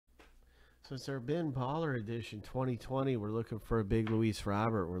So it's our Ben Baller edition 2020. We're looking for a big Luis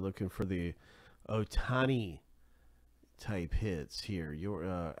Robert. We're looking for the Otani type hits here.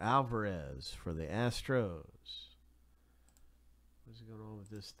 Your Alvarez for the Astros. What's going on with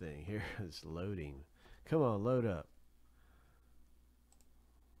this thing here? It's loading. Come on, load up.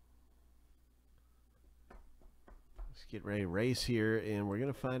 Let's get ready to race here, and we're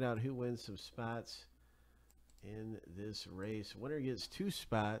going to find out who wins some spots in this race. Winner gets 2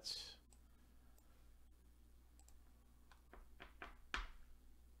 spots.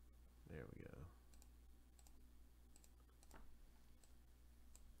 There we go.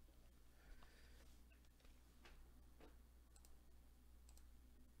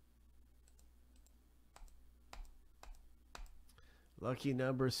 Lucky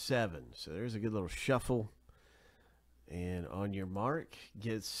number 7. So there's a good little shuffle. And on your mark,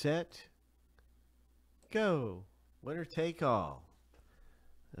 get set, go. Winner take all.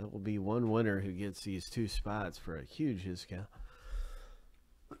 That will be one winner who gets these 2 spots for a huge discount.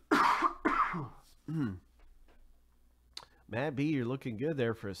 Matt B, you're looking good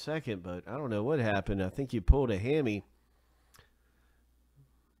there for a second, but I don't know what happened. I think you pulled a hammy.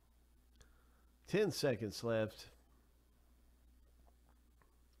 10 seconds left.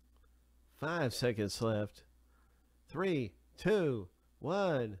 5 seconds left. 3, 2,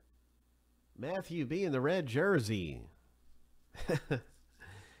 1. Matthew B in the red jersey.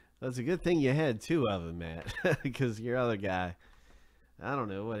 That's a good thing you had 2 of them, Matt, because your other guy, I don't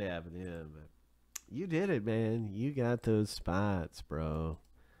know what happened to him, but you did it, man. You got those spots, bro.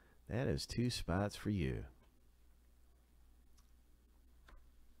 That is 2 spots for you.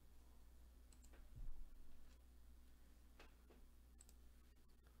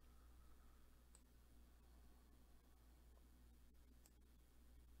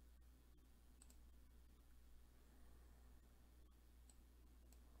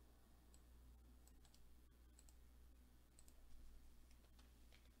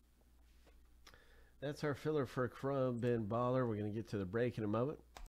 That's our filler for Crumb Ben Baller. We're going to get to the break in a moment.